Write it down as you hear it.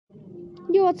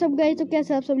ये व्हाट्सअप गए तो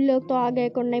कैसे आप सभी लोग तो आ गए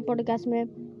एक और नई पॉडकास्ट में।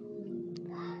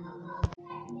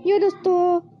 ये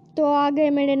दोस्तों तो आ गए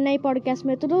मेरे नई पॉडकास्ट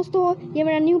में। तो दोस्तों ये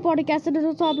मेरा न्यू पॉडकास्ट है। तो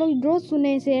दोस्तों आप लोग रोज़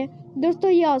सुने इसे।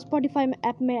 दोस्तों ये स्पॉटिफाई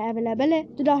ऐप में अवेलेबल है,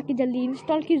 तो जाके जल्दी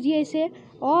इंस्टॉल कीजिए इसे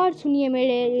और सुनिए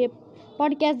मेरे ये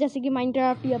पॉडकास्ट, जैसे कि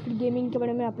माइनक्राफ्ट या फिर गेमिंग के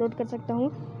बारे में अपलोड कर सकता हूँ।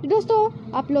 तो दोस्तों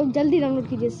आप लोग जल्दी डाउनलोड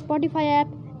कीजिए Spotify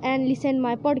app and listen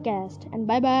my podcast and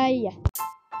bye bye.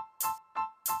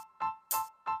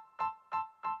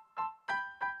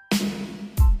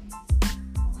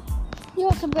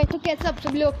 ये सब गए तो कैसे आप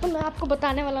सभी लोग, तो मैं आपको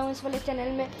बताने वाला हूँ इस वाले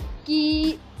चैनल में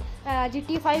कि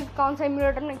GTA 5 कौन सा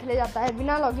इम्यूलेटर में खेला जाता है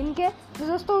बिना लॉगिन के। तो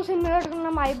दोस्तों उस इम्यूलेटर का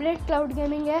नाम iBlade क्लाउड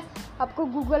गेमिंग है। आपको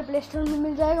गूगल प्ले स्टोर में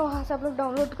मिल जाएगा, वहाँ से आप लोग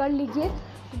डाउनलोड कर लीजिए।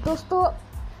 तो दोस्तों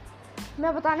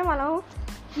मैं बताने वाला हूँ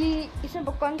कि इसमें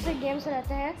कौन से गेम्स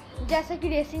रहते हैं, जैसे कि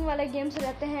रेसिंग वाले गेम्स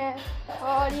रहते हैं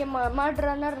और ये मड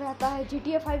रनर रहता है,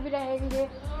 GTA 5 भी रहेंगे।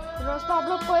 तो दोस्तों आप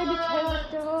लोग कोई भी खेल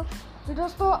सकते हो। तो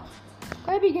दोस्तों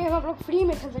कोई भी गेम आप लोग फ्री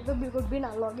में खेल सकते हो बिल्कुल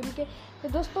बिना लॉगिन के। तो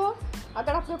दोस्तों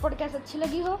अगर आपको पॉडकास्ट अच्छी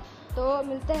लगी हो तो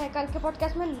मिलते हैं कल के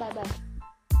पॉडकास्ट में। Bye bye.